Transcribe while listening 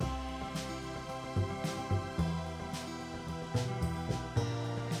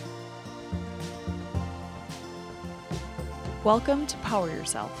Welcome to Power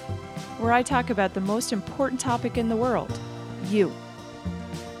Yourself, where I talk about the most important topic in the world, you.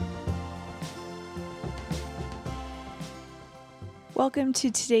 Welcome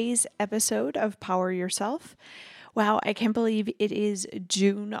to today's episode of Power Yourself. Wow, I can't believe it is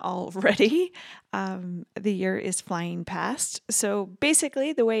June already. The year is flying past. So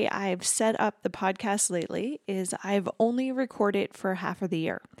basically, the way I've set up the podcast lately is I've only recorded for half of the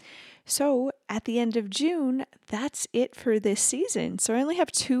year. So at the end of June, that's it for this season. So I only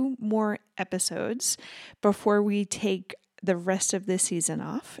have 2 more episodes before we take the rest of this season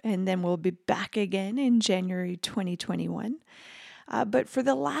off, and then we'll be back again in January 2021. But for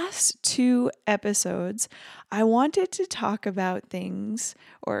the last 2 episodes, I wanted to talk about things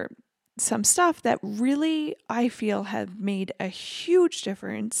or some stuff that really I feel have made a huge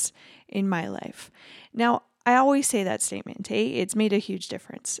difference in my life. Now, I always say that statement, hey, it's made a huge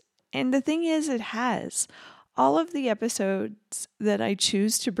difference. And the thing is, it has. All of the episodes that I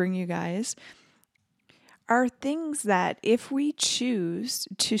choose to bring you guys are things that if we choose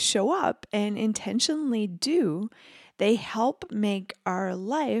to show up and intentionally do, they help make our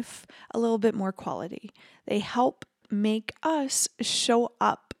life a little bit more quality. They help make us show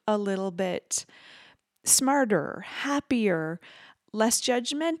up a little bit smarter, happier, less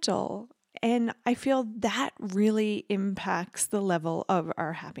judgmental. And I feel that really impacts the level of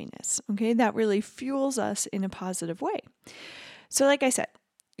our happiness. Okay, that really fuels us in a positive way. So, like I said,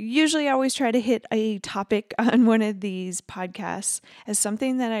 usually I always try to hit a topic on one of these podcasts as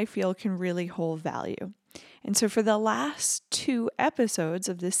something that I feel can really hold value. And so for the last 2 episodes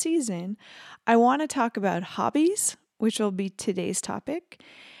of this season, I want to talk about hobbies, which will be today's topic.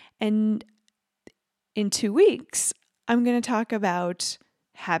 And in 2 weeks, I'm going to talk about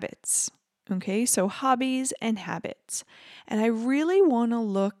habits. Okay, so hobbies and habits. And I really want to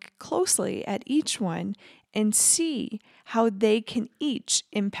look closely at each one and see how they can each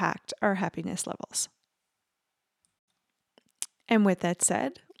impact our happiness levels. And with that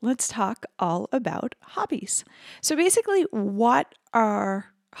said, let's talk all about hobbies. So basically, what are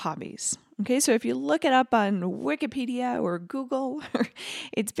hobbies? Okay, so if you look it up on Wikipedia or Google,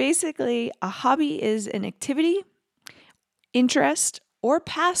 it's basically a hobby is an activity, interest, or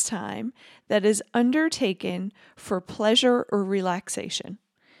pastime that is undertaken for pleasure or relaxation.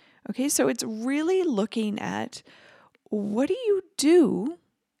 Okay, so it's really looking at what do you do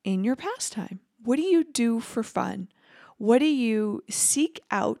in your pastime? What do you do for fun? What do you seek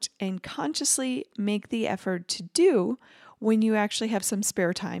out and consciously make the effort to do when you actually have some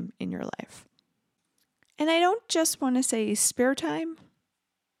spare time in your life? And I don't just want to say spare time.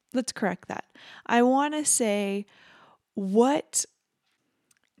 Let's correct that. I want to say, what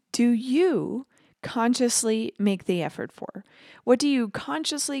do you consciously make the effort for? What do you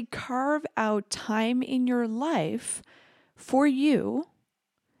consciously carve out time in your life for you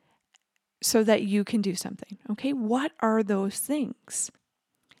so that you can do something? Okay, what are those things?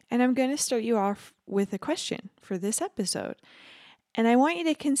 And I'm going to start you off with a question for this episode. And I want you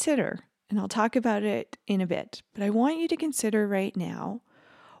to consider, and I'll talk about it in a bit, but I want you to consider right now,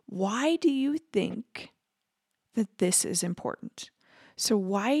 why do you think that this is important? So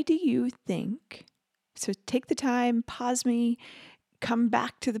why do you think, so take the time, pause me, come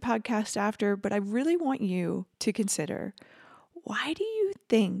back to the podcast after, but I really want you to consider, why do you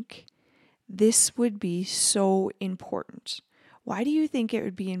think this would be so important? Why do you think it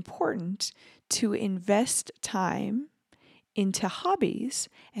would be important to invest time into hobbies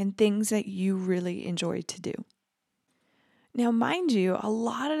and things that you really enjoy to do? Now, mind you, a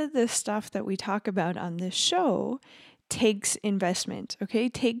lot of the stuff that we talk about on this show takes investment, okay?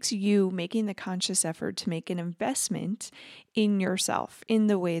 Takes you making the conscious effort to make an investment in yourself, in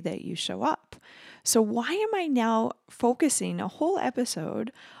the way that you show up. So why am I now focusing a whole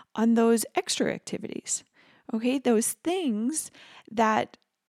episode on those extra activities? Okay, those things that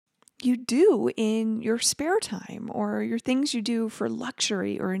you do in your spare time or your things you do for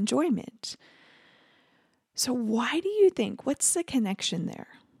luxury or enjoyment. So why do you think, what's the connection there?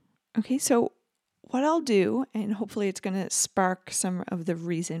 Okay, so what I'll do, and hopefully it's going to spark some of the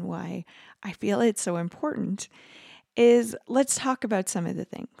reason why I feel it's so important, is let's talk about some of the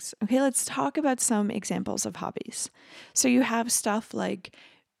things. Okay, let's talk about some examples of hobbies. So you have stuff like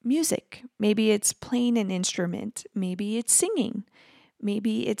music. Maybe it's playing an instrument. Maybe it's singing.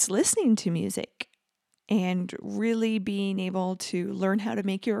 Maybe it's listening to music and really being able to learn how to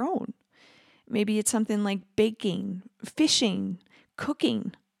make your own. Maybe it's something like baking, fishing,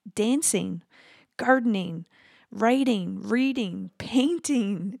 cooking, dancing, gardening, writing, reading,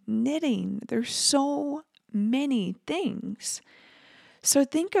 painting, knitting. There's so many things. So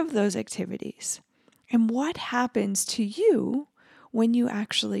think of those activities And what happens to you when you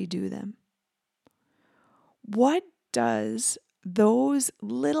actually do them? What does those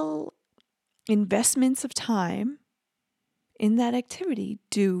little investments of time in that activity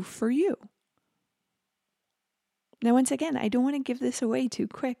do for you? Now, once again, I don't want to give this away too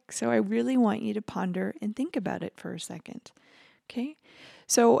quick, so I really want you to ponder and think about it for a second. Okay?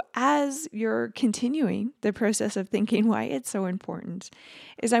 So as you're continuing the process of thinking why it's so important,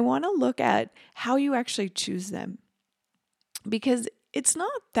 is I want to look at how you actually choose them. Because it's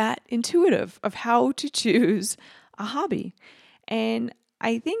not that intuitive of how to choose a hobby. And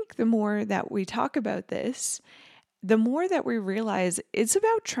I think the more that we talk about this, the more that we realize it's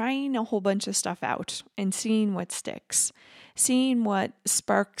about trying a whole bunch of stuff out and seeing what sticks, seeing what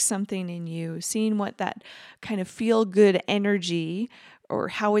sparks something in you, seeing what that kind of feel good energy or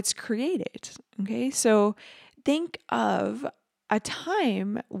how it's created. Okay, so think of a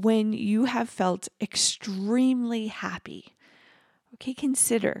time when you have felt extremely happy. Okay,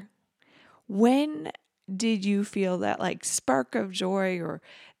 consider, when did you feel that like spark of joy or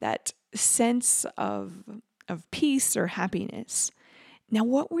that sense of peace or happiness? Now,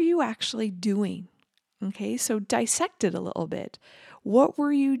 what were you actually doing? Okay, so dissect it a little bit. What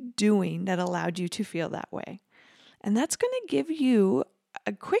were you doing that allowed you to feel that way? And that's going to give you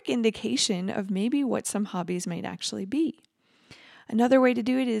a quick indication of maybe what some hobbies might actually be. Another way to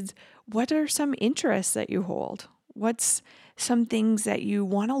do it is, what are some interests that you hold? What's some things that you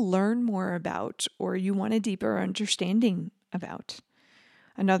want to learn more about or you want a deeper understanding about?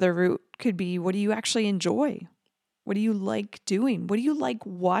 Another route could be, what do you actually enjoy? What do you like doing? What do you like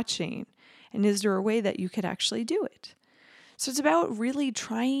watching? And is there a way that you could actually do it? So it's about really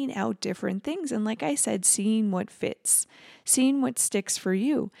trying out different things. And like I said, seeing what fits, seeing what sticks for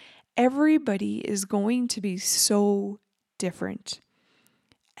you. Everybody is going to be so different.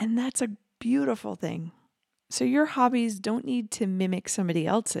 And that's a beautiful thing. So your hobbies don't need to mimic somebody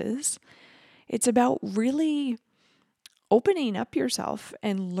else's. It's about really opening up yourself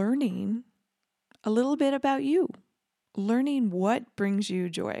and learning a little bit about you, learning what brings you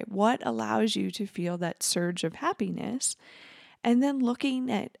joy, what allows you to feel that surge of happiness, and then looking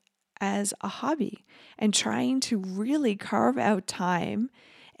at as a hobby and trying to really carve out time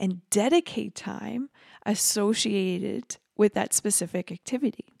and dedicate time associated with that specific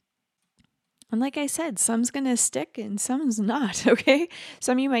activity. And like I said, some's going to stick and some's not, okay?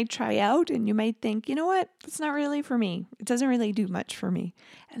 Some you might try out and you might think, you know what, it's not really for me. It doesn't really do much for me.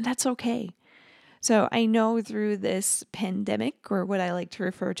 And that's okay. So I know through this pandemic, or what I like to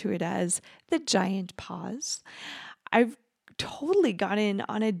refer to it as the giant pause, I've totally gotten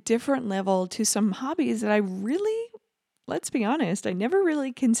on a different level to some hobbies that I really, let's be honest, I never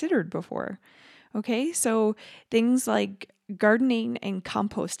really considered before. Okay, so things like gardening and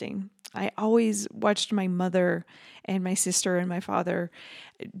composting. I always watched my mother and my sister and my father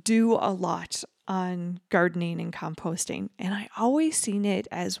do a lot on gardening and composting. And I always seen it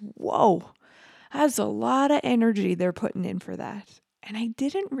as, whoa, that's a lot of energy they're putting in for that. And I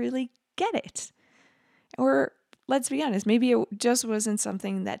didn't really get it. Or let's be honest, maybe it just wasn't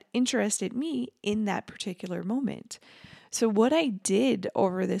something that interested me in that particular moment. So what I did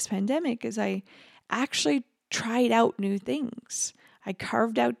over this pandemic is I actually tried out new things. I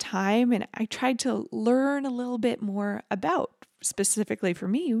carved out time and I tried to learn a little bit more about, specifically for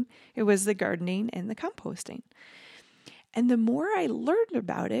me, it was the gardening and the composting. And the more I learned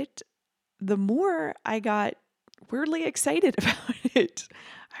about it, the more I got weirdly excited about it.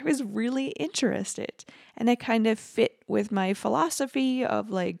 I was really interested, and it kind of fit with my philosophy of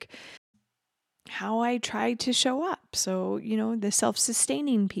like how I try to show up. So, the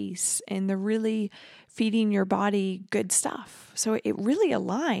self-sustaining piece and the really feeding your body good stuff. So it really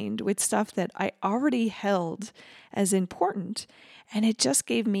aligned with stuff that I already held as important. And it just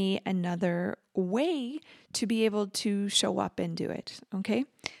gave me another way to be able to show up and do it. Okay.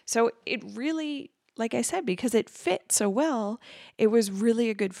 So it really, like I said, because it fit so well, it was really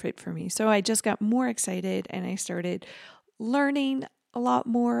a good fit for me. So I just got more excited and I started learning a lot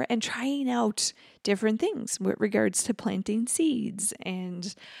more and trying out different things with regards to planting seeds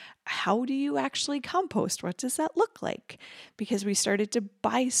and how do you actually compost? What does that look like? Because we started to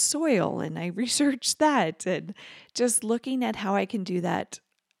buy soil and I researched that and just looking at how I can do that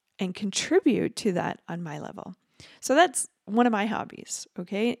and contribute to that on my level. So that's one of my hobbies,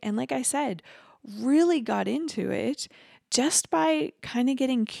 okay? And like I said, really got into it just by kind of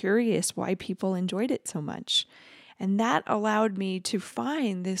getting curious why people enjoyed it so much. And that allowed me to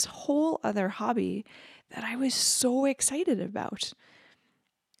find this whole other hobby that I was so excited about.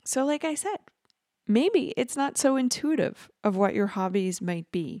 So like I said, maybe it's not so intuitive of what your hobbies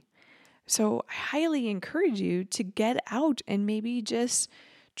might be. So I highly encourage you to get out and maybe just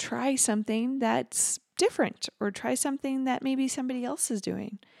try something that's different or try something that maybe somebody else is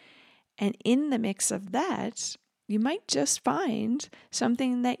doing. And in the mix of that, you might just find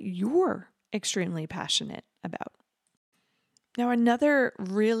something that you're extremely passionate about. Now, another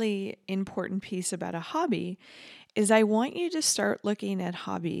really important piece about a hobby is I want you to start looking at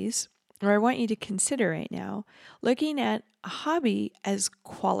hobbies, or I want you to consider right now looking at a hobby as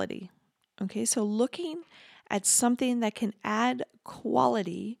quality. Okay, so looking at something that can add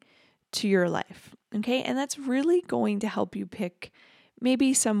quality to your life. Okay, and that's really going to help you pick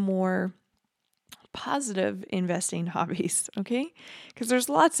maybe some more positive investing hobbies, okay? Because there's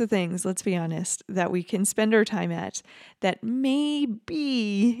lots of things, let's be honest, that we can spend our time at that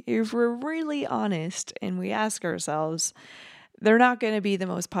maybe, if we're really honest and we ask ourselves, they're not going to be the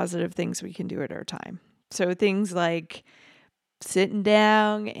most positive things we can do at our time. So things like sitting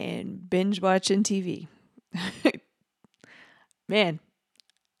down and binge watching TV. Man,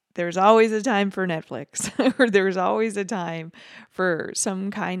 there's always a time for Netflix, or there's always a time for some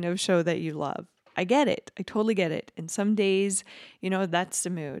kind of show that you love. I get it. I totally get it. And some days, that's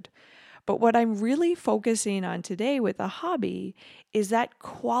the mood. But what I'm really focusing on today with a hobby is that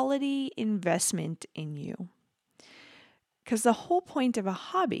quality investment in you. Because the whole point of a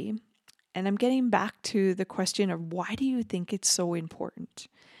hobby, and I'm getting back to the question of why do you think it's so important,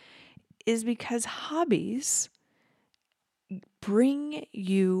 is because hobbies bring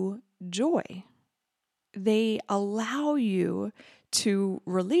you joy. They allow you to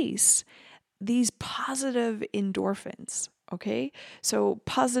release these positive endorphins, okay? So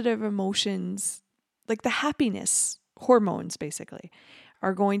positive emotions, like the happiness hormones basically,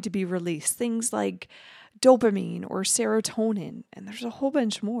 are going to be released. Things like dopamine or serotonin, and there's a whole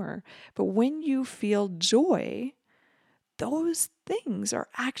bunch more. But when you feel joy, those things are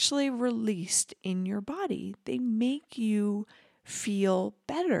actually released in your body. They make you feel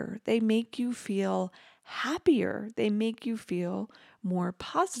better. They make you feel happier. They make you feel more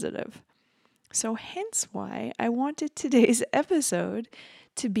positive. So hence why I wanted today's episode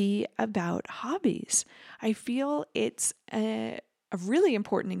to be about hobbies. I feel it's a really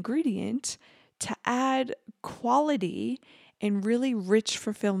important ingredient to add quality and really rich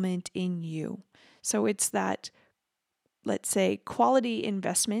fulfillment in you. So it's that, let's say, quality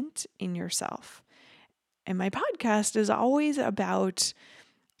investment in yourself. And my podcast is always about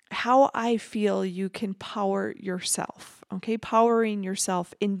how I feel you can power yourself, okay? Powering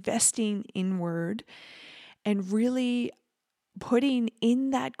yourself, investing inward, and really putting in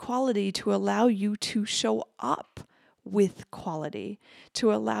that quality to allow you to show up with quality,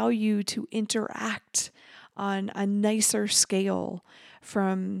 to allow you to interact on a nicer scale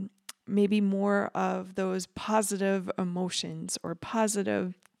from maybe more of those positive emotions or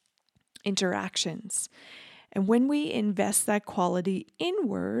positive interactions. And when we invest that quality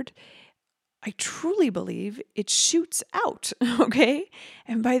inward, I truly believe it shoots out, okay?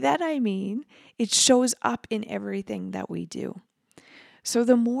 And by that I mean it shows up in everything that we do. So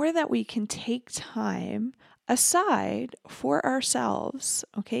the more that we can take time aside for ourselves,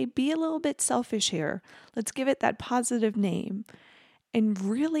 okay, be a little bit selfish here. Let's give it that positive name and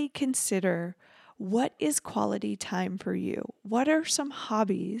really consider, what is quality time for you? What are some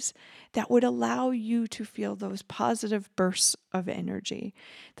hobbies that would allow you to feel those positive bursts of energy,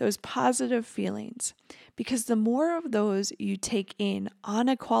 those positive feelings? Because the more of those you take in on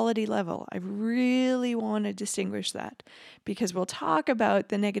a quality level, I really want to distinguish that, because we'll talk about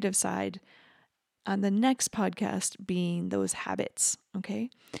the negative side on the next podcast, being those habits, okay?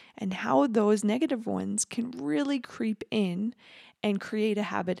 And how those negative ones can really creep in and create a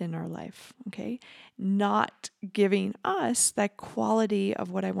habit in our life, okay? Not giving us that quality of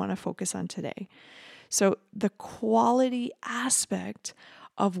what I want to focus on today. So the quality aspect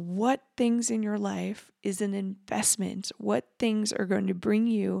of what things in your life is an investment, what things are going to bring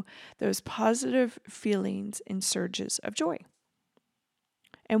you those positive feelings and surges of joy.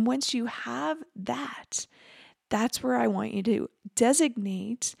 And once you have that, that's where I want you to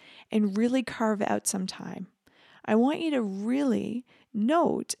designate and really carve out some time. I want you to really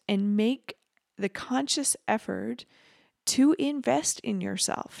note and make the conscious effort to invest in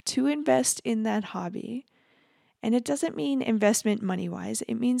yourself, to invest in that hobby. And it doesn't mean investment money-wise,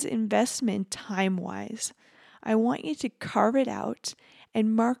 it means investment time-wise. I want you to carve it out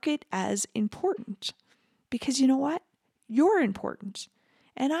and mark it as important. Because you know what? You're important.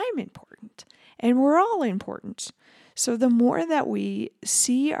 And I'm important. And we're all important. So the more that we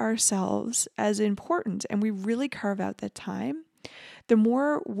see ourselves as important and we really carve out that time, the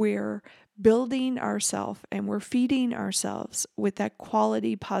more we're building ourselves and we're feeding ourselves with that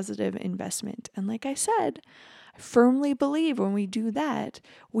quality positive investment. And like I said, I firmly believe when we do that,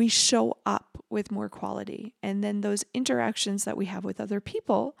 we show up with more quality. And then those interactions that we have with other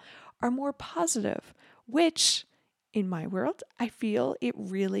people are more positive, which in my world, I feel it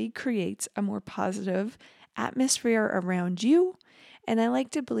really creates a more positive atmosphere around you. And I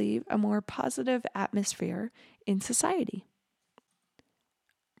like to believe a more positive atmosphere in society.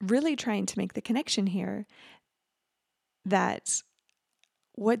 Really trying to make the connection here that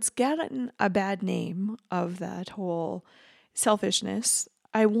what's gotten a bad name of that whole selfishness,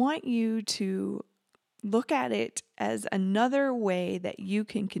 I want you to look at it as another way that you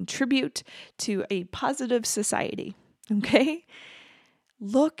can contribute to a positive society, okay?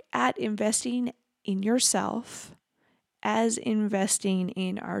 Look at investing in yourself as investing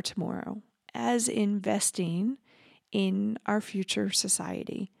in our tomorrow, as investing in our future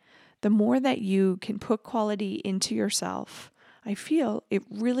society. The more that you can put quality into yourself, I feel it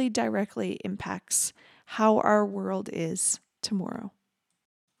really directly impacts how our world is tomorrow.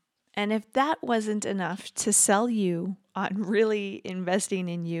 And if that wasn't enough to sell you on really investing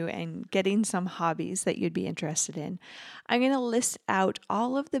in you and getting some hobbies that you'd be interested in, I'm going to list out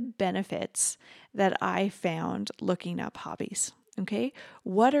all of the benefits that I found looking up hobbies. Okay,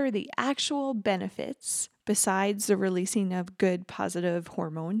 what are the actual benefits besides the releasing of good positive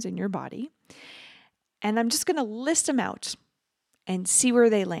hormones in your body? And I'm just going to list them out and see where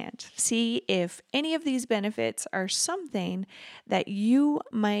they land. See if any of these benefits are something that you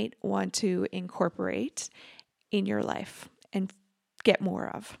might want to incorporate in your life and get more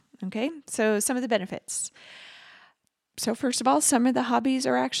of. Okay, so some of the benefits. So first of all, some of the hobbies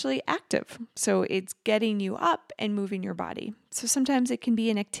are actually active. So it's getting you up and moving your body. So sometimes it can be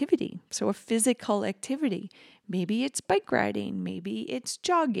an activity. So a physical activity. Maybe it's bike riding. Maybe it's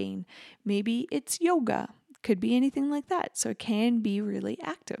jogging. Maybe it's yoga. Could be anything like that. So it can be really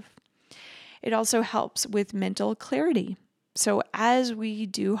active. It also helps with mental clarity. So as we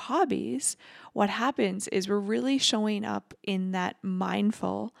do hobbies, what happens is we're really showing up in that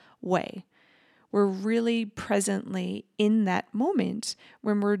mindful way. We're really presently in that moment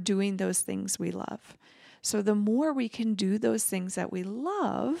when we're doing those things we love. So the more we can do those things that we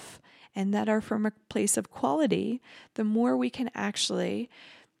love and that are from a place of quality, the more we can actually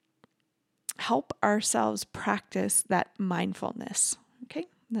help ourselves practice that mindfulness. Okay,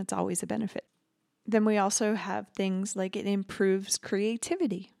 that's always a benefit. Then we also have things like it improves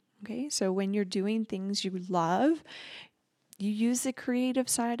creativity. Okay, so when you're doing things you love, you use the creative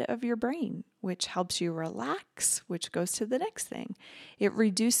side of your brain, which helps you relax, which goes to the next thing. It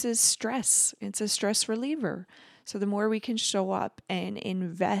reduces stress. It's a stress reliever. So the more we can show up and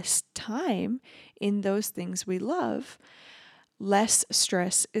invest time in those things we love, less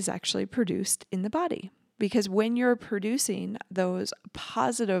stress is actually produced in the body. Because when you're producing those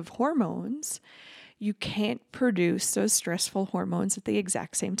positive hormones, you can't produce those stressful hormones at the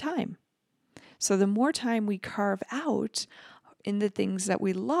exact same time. So the more time we carve out in the things that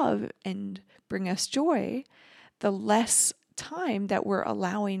we love and bring us joy, the less time that we're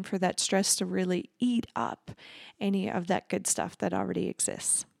allowing for that stress to really eat up any of that good stuff that already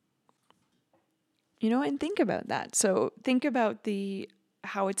exists. And think about that. So think about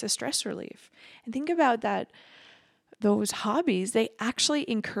how it's a stress relief. And think about that those hobbies, they actually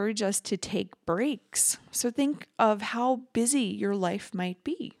encourage us to take breaks. So think of how busy your life might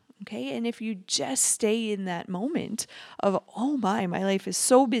be. Okay. And if you just stay in that moment of, oh my life is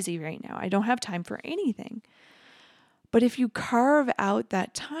so busy right now, I don't have time for anything. But if you carve out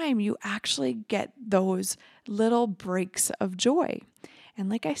that time, you actually get those little breaks of joy. And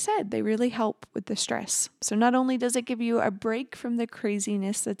like I said, they really help with the stress. So not only does it give you a break from the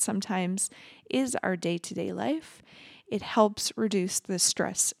craziness that sometimes is our day-to-day life, it helps reduce the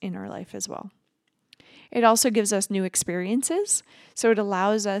stress in our life as well. It also gives us new experiences. So it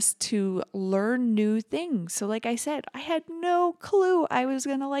allows us to learn new things. So like I said, I had no clue I was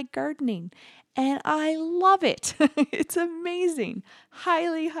going to like gardening. And I love it. It's amazing.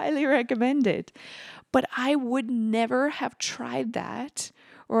 Highly, highly recommended. But I would never have tried that,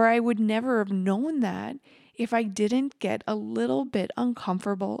 or I would never have known that if I didn't get a little bit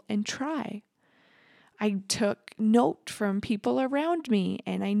uncomfortable and try. I took note from people around me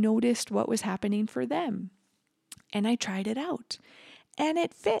and I noticed what was happening for them. And I tried it out. And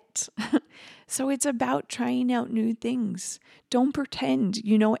it fit. So it's about trying out new things. Don't pretend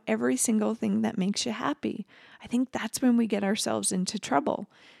you know every single thing that makes you happy. I think that's when we get ourselves into trouble,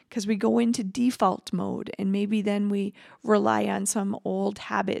 because we go into default mode and maybe then we rely on some old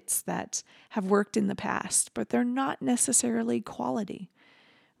habits that have worked in the past, but they're not necessarily quality.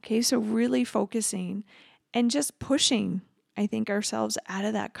 Okay, so really focusing and just pushing, I think, ourselves out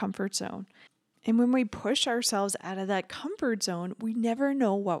of that comfort zone. And when we push ourselves out of that comfort zone, we never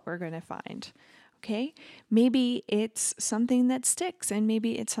know what we're going to find. Okay, maybe it's something that sticks and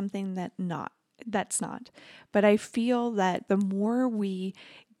maybe it's something that's not. But I feel that the more we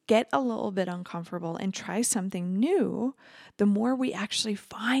get a little bit uncomfortable and try something new, the more we actually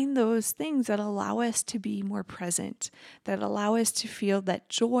find those things that allow us to be more present, that allow us to feel that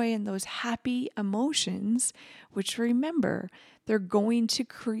joy and those happy emotions, which remember, they're going to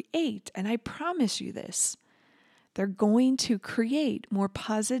create, and I promise you this, they're going to create more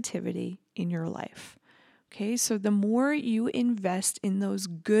positivity in your life. Okay, so the more you invest in those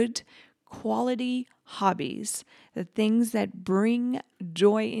good quality hobbies, the things that bring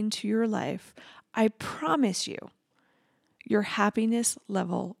joy into your life, I promise you, your happiness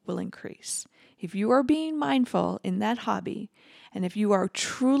level will increase. If you are being mindful in that hobby, and if you are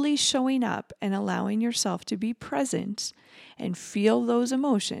truly showing up and allowing yourself to be present and feel those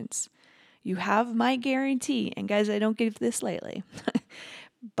emotions, you have my guarantee, and guys, I don't give this lightly,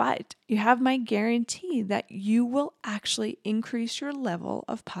 but you have my guarantee that you will actually increase your level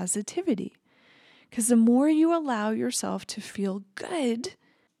of positivity. Because the more you allow yourself to feel good,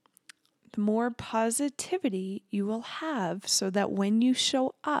 the more positivity you will have, so that when you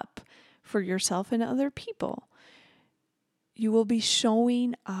show up for yourself and other people, you will be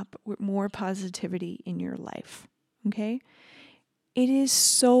showing up with more positivity in your life. Okay? It is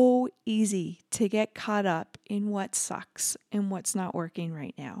so easy to get caught up in what sucks and what's not working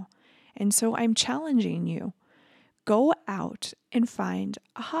right now. And so I'm challenging you. Go out and find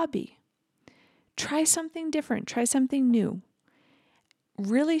a hobby. Try something different. Try something new.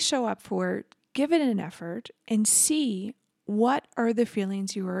 Really show up for it. Give it an effort and see what are the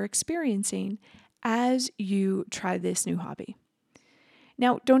feelings you are experiencing as you try this new hobby.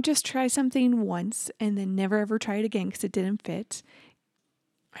 Now, don't just try something once and then never ever try it again because it didn't fit.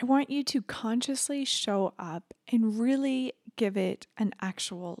 I want you to consciously show up and really give it an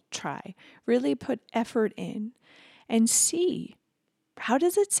actual try. Really put effort in and see, how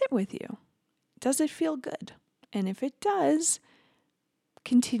does it sit with you? Does it feel good? And if it does,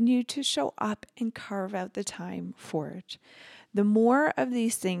 continue to show up and carve out the time for it. The more of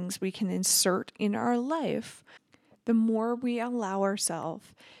these things we can insert in our life, the more we allow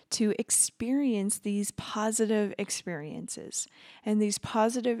ourselves to experience these positive experiences. And these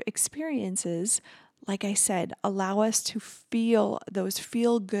positive experiences, like I said, allow us to feel those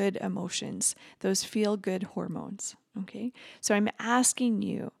feel-good emotions, those feel-good hormones. Okay? So I'm asking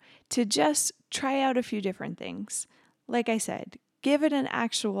you to just try out a few different things. Like I said, give it an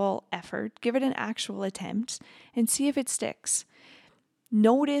actual effort, give it an actual attempt, and see if it sticks.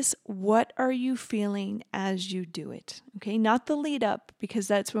 Notice, what are you feeling as you do it? Okay, not the lead up, because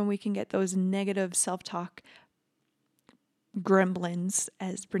that's when we can get those negative self-talk gremlins,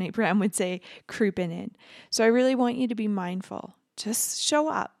 as Brene Brown would say, creeping in. So I really want you to be mindful. Just show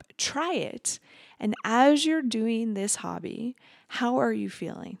up, try it. And as you're doing this hobby, how are you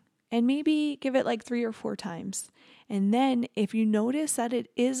feeling? And maybe give it like 3 or 4 times. And then if you notice that it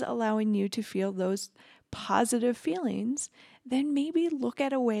is allowing you to feel those positive feelings, then maybe look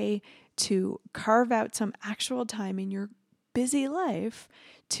at a way to carve out some actual time in your busy life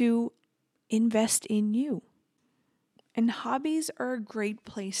to invest in you. And hobbies are a great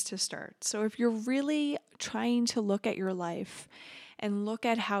place to start. So if you're really trying to look at your life and look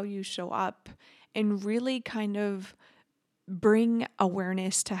at how you show up and really kind of bring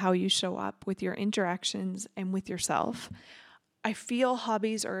awareness to how you show up with your interactions and with yourself, I feel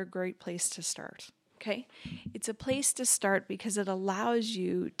hobbies are a great place to start. Okay? It's a place to start because it allows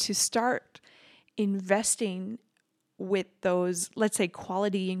you to start investing with those, let's say,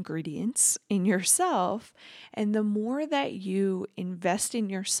 quality ingredients in yourself. And the more that you invest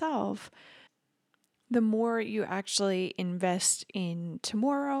in yourself, the more you actually invest in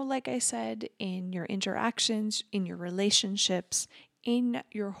tomorrow, like I said, in your interactions, in your relationships, in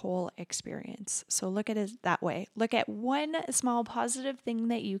your whole experience. So look at it that way. Look at one small positive thing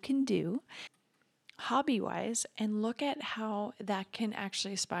that you can do hobby-wise and look at how that can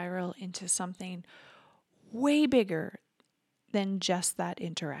actually spiral into something way bigger than just that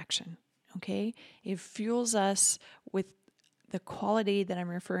interaction. Okay? It fuels us with the quality that I'm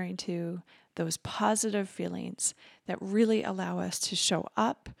referring to, those positive feelings that really allow us to show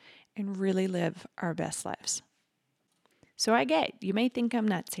up and really live our best lives. So I get, you may think I'm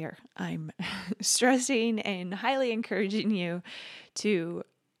nuts here. I'm stressing and highly encouraging you to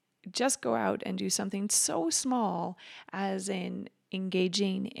just go out and do something so small as in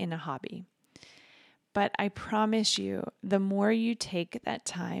engaging in a hobby. But I promise you, the more you take that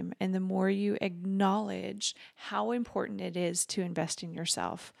time and the more you acknowledge how important it is to invest in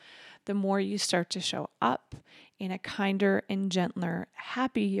yourself, the more you start to show up in a kinder and gentler,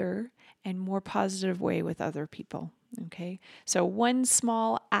 happier, and more positive way with other people. Okay, so one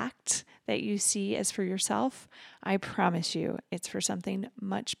small act that you see as for yourself, I promise you, it's for something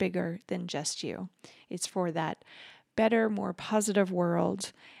much bigger than just you. It's for that better, more positive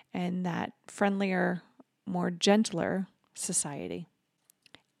world and that friendlier, more gentler society.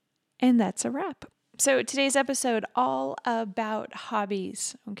 And that's a wrap. So today's episode all about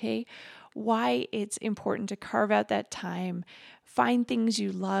hobbies, okay? Why it's important to carve out that time, find things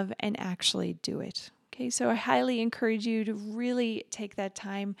you love and actually do it. Okay, so I highly encourage you to really take that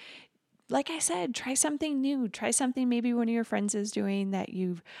time. Like I said, try something new. Try something maybe one of your friends is doing that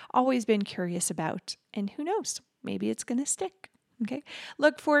you've always been curious about. And who knows, maybe it's going to stick. Okay.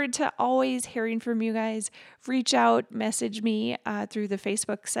 Look forward to always hearing from you guys. Reach out, message me through the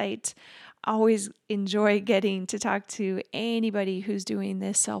Facebook site. Always enjoy getting to talk to anybody who's doing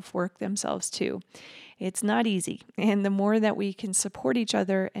this self-work themselves too. It's not easy. And the more that we can support each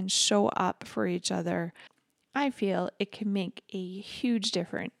other and show up for each other, I feel it can make a huge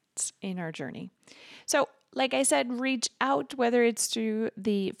difference in our journey. So, like I said, reach out, whether it's through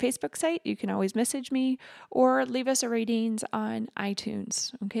the Facebook site, you can always message me, or leave us a ratings on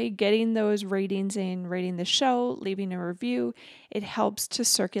iTunes. Okay, getting those ratings in, rating the show, leaving a review, it helps to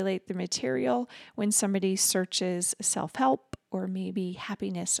circulate the material when somebody searches self-help or maybe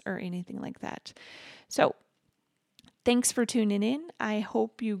happiness or anything like that. So, thanks for tuning in. I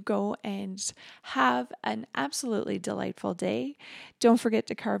hope you go and have an absolutely delightful day. Don't forget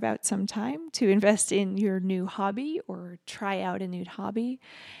to carve out some time to invest in your new hobby or try out a new hobby.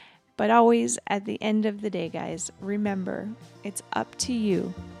 But always at the end of the day, guys, remember, it's up to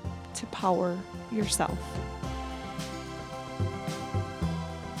you to power yourself.